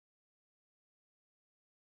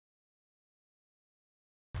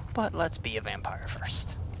But let's be a vampire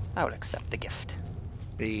first. I would accept the gift.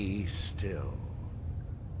 Be still.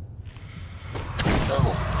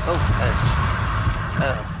 Oh,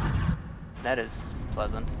 that is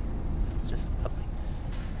pleasant. It's just lovely.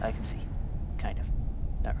 I can see. Kind of.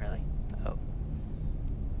 Not really. Oh.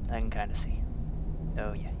 I can kind of see.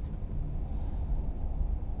 Oh, yeah.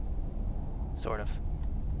 Sort of.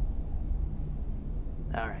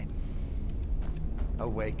 Alright.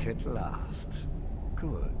 Awake at last.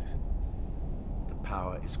 Good. The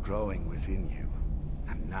power is growing within you,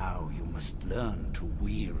 and now you must learn to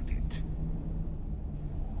wield it.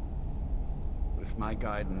 With my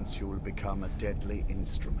guidance, you will become a deadly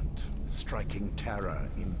instrument, striking terror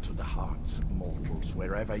into the hearts of mortals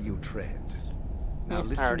wherever you tread. Now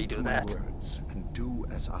listen to my words and do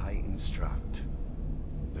as I instruct.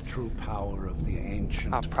 The true power of the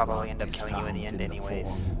ancient I'll probably end up is killing you in the end found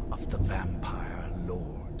anyways. the form of the Vampire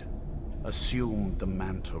Lord. Assume the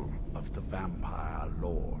mantle of the Vampire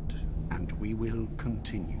Lord, and we will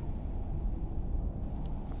continue.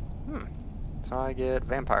 So I get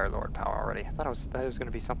Vampire Lord power already. I thought it was going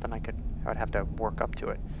to be something I would have to work up to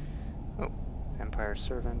it. Oh, Vampire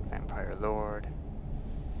Servant, Vampire Lord,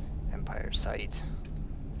 Vampire Sight.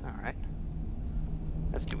 Alright.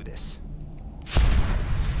 Let's do this.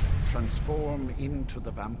 Transform into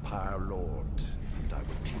the Vampire Lord, and I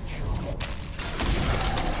will teach you.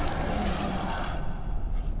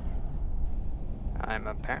 I'm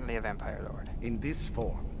apparently a Vampire Lord. In this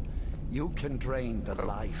form, you can drain the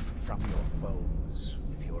life from your foes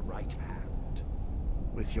with your right hand.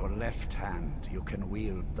 With your left hand, you can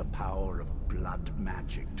wield the power of blood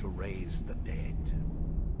magic to raise the dead.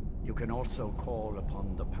 You can also call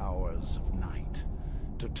upon the powers of night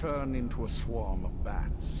to turn into a swarm of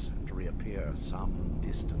bats and reappear some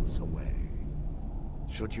distance away.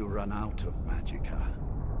 Should you run out of magicka,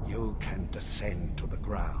 you can descend to the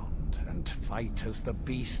ground and fight as the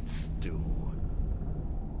beasts do.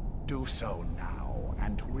 Do so now,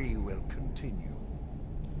 and we will continue.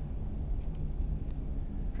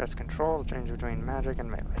 Press control to change between magic and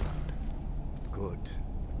melee mode. Good.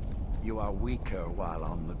 You are weaker while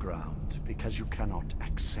on the ground, because you cannot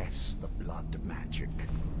access the blood magic.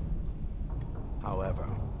 However,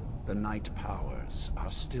 the night powers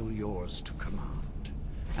are still yours to command,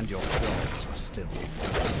 and your claws are still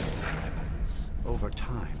weapons. Over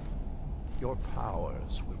time, your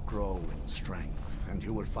powers will grow in strength, and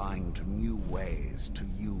you will find new ways to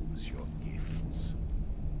use your gifts.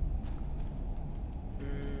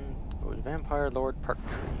 Vampire Lord perk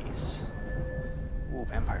trees. Ooh,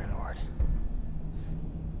 Vampire Lord.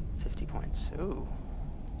 50 points. Ooh.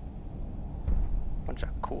 Bunch of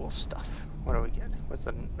cool stuff. What do we get? What's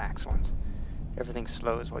the max ones? Everything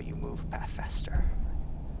slows while you move faster.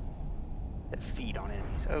 That feed on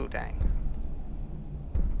enemies. Oh, dang.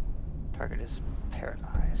 Target is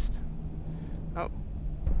paralyzed. Oh.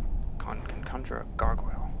 Can conjure a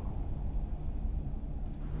gargoyle.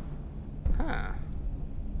 Huh.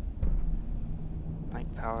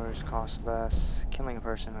 Night powers cost less. Killing a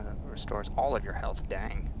person restores all of your health.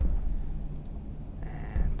 Dang.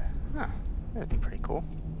 And, huh. That'd be pretty cool.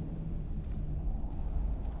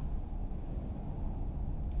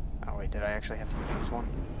 Oh wait, did I actually have to use one?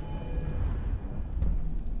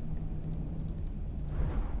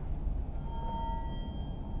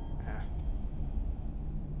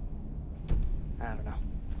 I don't know.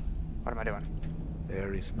 What am I doing?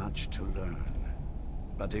 There is much to learn.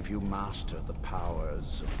 But if you master the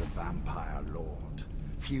powers of the Vampire Lord,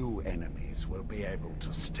 few enemies will be able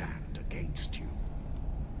to stand against you.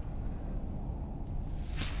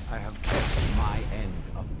 I have kept my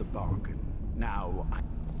end of the bargain. Now,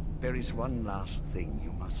 there is one last thing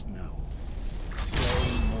you must know.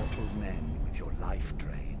 Slaying mortal men with your life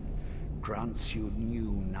drain grants you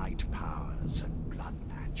new night powers and blood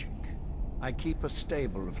magic. I keep a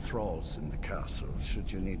stable of thralls in the castle,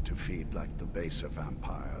 should you need to feed like the baser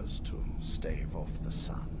vampires to stave off the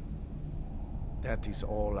sun. That is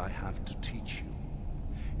all I have to teach you.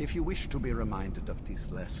 If you wish to be reminded of these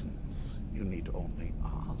lessons, you need only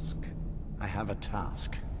ask. I have a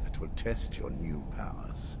task that will test your new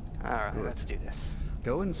powers. Alright, let's do this.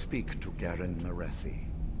 Go and speak to Garen Marethi.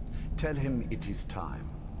 Tell him it is time.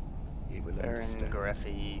 He will understand.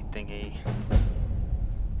 Garefi thingy.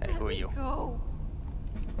 Hey, who are you? Go.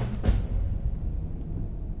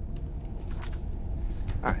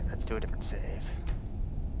 Alright, let's do a different save.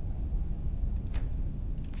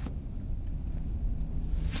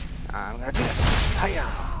 I'm gonna do this. Hiya!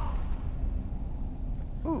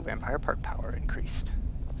 Ooh, vampire perk power increased.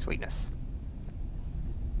 Sweetness.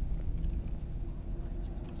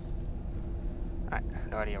 Alright, I have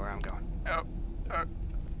no idea where I'm going. Oh.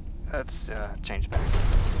 Let's change back.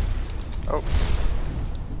 Oh.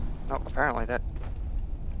 No, apparently that...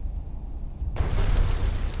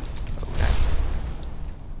 Okay.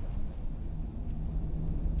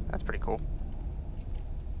 That's pretty cool.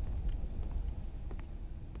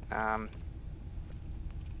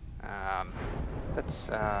 Let's,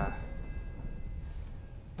 how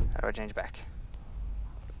do I change back?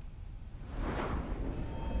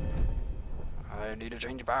 I need to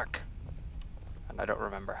change back. And I don't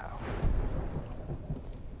remember how.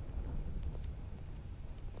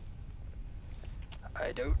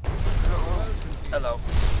 I don't know. Hello.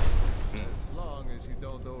 As long as you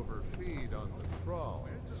don't overfeed on the thralls.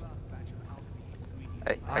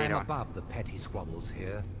 Hey, how I you am doing? above the petty squabbles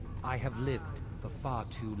here. I have lived for far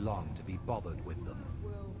too long to be bothered with them.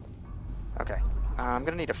 Okay. I'm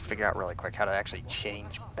gonna need to figure out really quick how to actually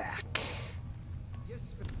change back.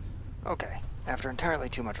 Okay. After entirely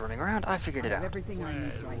too much running around, I figured it out. Everything I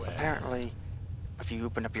need right here. Apparently, if you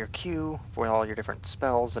open up your queue with all your different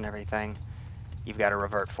spells and everything, you've got a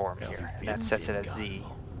revert form here, and that sets it as Z.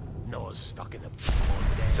 Nose stuck in the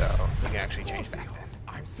So you can actually change back then.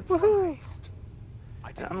 I'm surprised.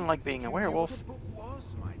 And unlike being a werewolf,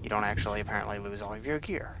 you don't actually apparently lose all of your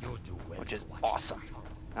gear, which is awesome.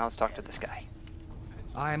 Now let's talk to this guy.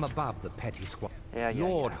 I am above the petty squabbles. Yeah.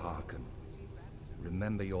 Lord Hearken,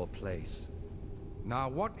 remember your place. Now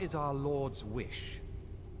what is our Lord's wish?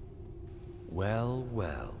 Well,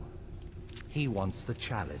 well. He wants the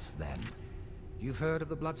chalice then. You've heard of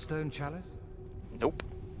the Bloodstone Chalice? Nope.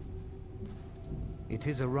 It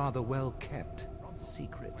is a rather well-kept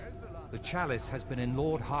secret. The chalice has been in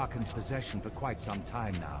Lord Hearken's possession for quite some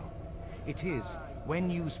time now. It is,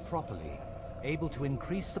 when used properly, able to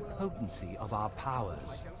increase the potency of our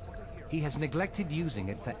powers. He has neglected using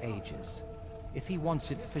it for ages. If he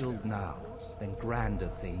wants it filled now, then grander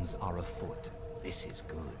things are afoot. This is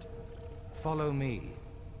good. Follow me.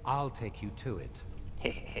 I'll take you to it.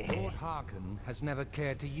 Lord Hearken has never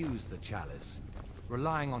cared to use the chalice,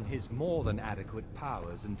 relying on his more than adequate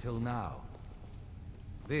powers until now.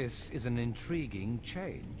 This is an intriguing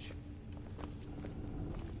change.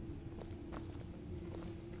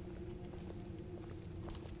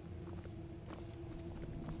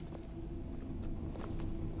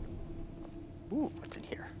 Ooh, what's in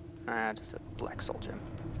here? Just a black soul gem.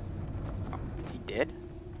 Oh, is he dead?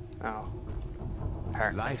 Oh.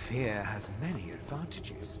 Apparently. Life here has many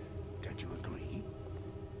advantages. Don't you agree?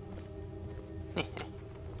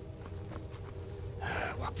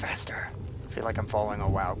 Walk faster. I feel like I'm following a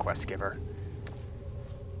WoW quest giver.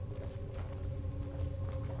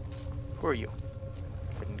 Who are you?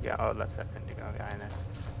 Indigo. Oh, that's that Indigo guy in this.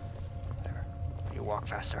 Whatever. You walk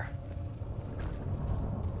faster.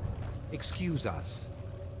 Excuse us.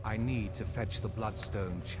 I need to fetch the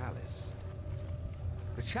Bloodstone Chalice.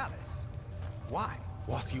 The chalice? Why?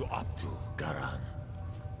 What you up to, Garan?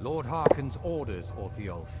 Lord Hearken's orders,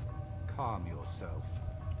 Orthiolf. Calm yourself.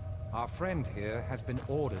 Our friend here has been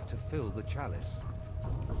ordered to fill the chalice.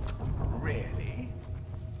 Really?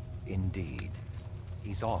 Indeed.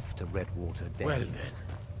 He's off to Redwater Den. Well then,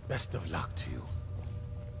 best of luck to you.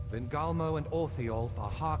 Vingalmo and Orthiolf are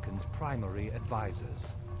Hearken's primary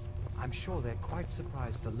advisors. I'm sure they're quite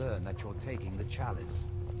surprised to learn that you're taking the chalice.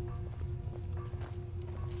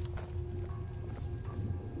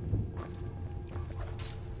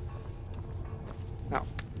 Oh,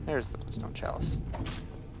 there's the stone chalice.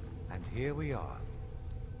 And here we are.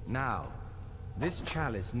 Now, this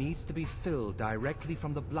chalice needs to be filled directly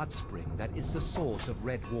from the blood spring that is the source of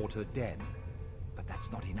Redwater Den. But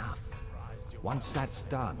that's not enough. Once that's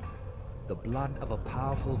done, the blood of a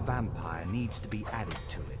powerful vampire needs to be added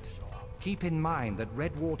to it. Keep in mind that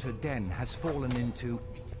Redwater Den has fallen into,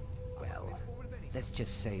 well, let's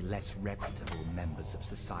just say less reputable members of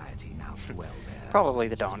society now dwell there. Probably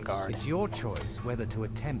the Dawnguard. It's your choice whether to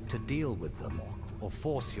attempt to deal with them or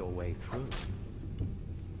force your way through.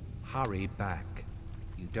 Hurry back.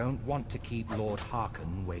 You don't want to keep Lord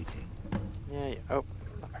Hearken waiting. Yeah. Oh,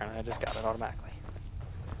 apparently I just got it automatically.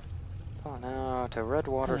 Oh, now to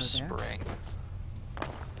Redwater Hello there. Spring.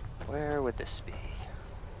 Where would this be?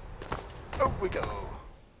 Oh, we go.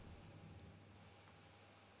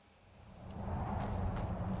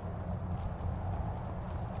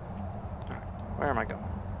 Alright, where am I going?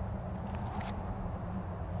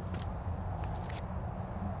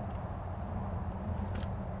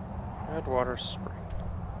 Redwater Spring.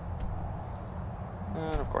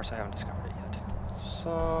 And of course I haven't discovered it yet.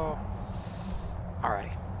 So,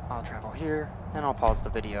 alrighty. I'll travel here, and I'll pause the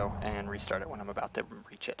video and restart it when I'm about to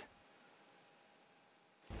reach it.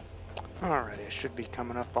 Alrighty, I should be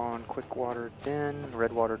coming up on Redwater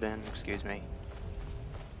Den, excuse me.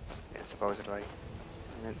 supposedly.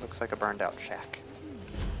 And it looks like a burned out shack.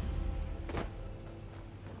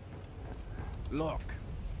 Look,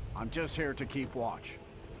 I'm just here to keep watch.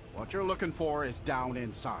 What you're looking for is down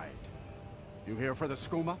inside. You here for the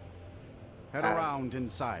skooma? Head around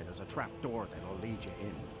inside. There's a trapdoor that'll lead you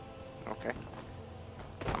in. Okay.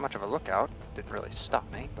 Not much of a lookout. Didn't really stop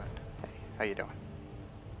me, but hey, how you doing?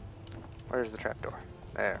 Where's the trapdoor?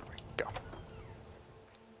 There we go.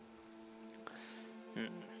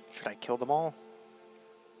 Should I kill them all?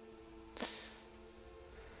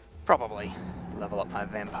 Probably. Level up my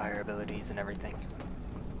vampire abilities and everything.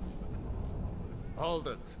 Hold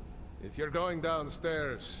it. If you're going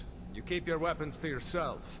downstairs, you keep your weapons to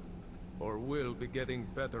yourself, or we'll be getting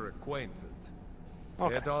better acquainted.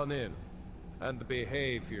 Okay. Get on in, and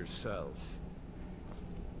behave yourself.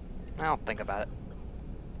 I'll think about it.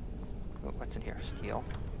 Oh, what's in here? Steel.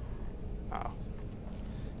 Oh.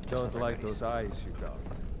 Don't like those eyes you got.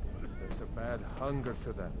 There's a bad hunger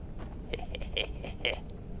to them.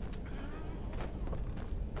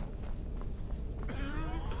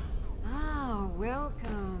 Ah,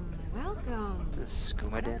 welcome, welcome. The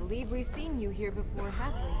skooma I den. don't believe we've seen you here before,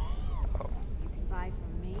 have we? Oh. You can buy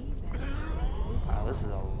from me, then. Wow, this is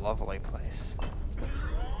a lovely place.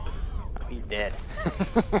 Oh, he's dead.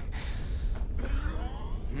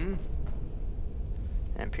 Hmm?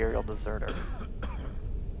 Imperial deserter.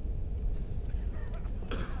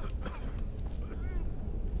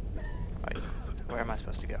 Wait, where am I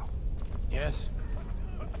supposed to go? Yes?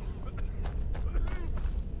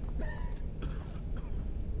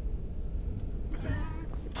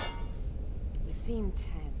 You seem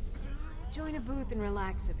tense. Join a booth and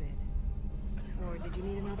relax a bit. Or did you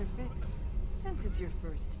need another fix? Since it's your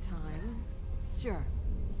first time, sure.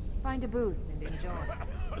 Find a booth and enjoy.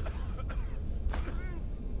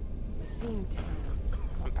 You seem tense.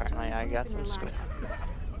 Apparently I got some skooma.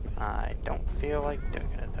 I don't feel like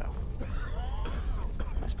doing it though.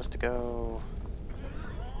 Am I supposed to go?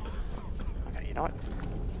 Okay, you know what?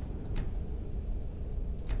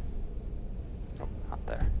 Oh, not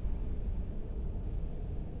there.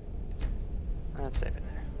 Let's save it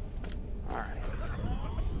there. Alright.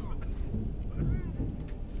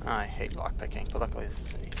 I hate lockpicking, but luckily this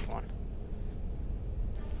is an easy one.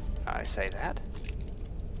 I say that.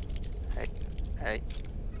 Hey. Hey.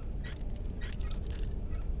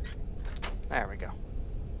 There we go.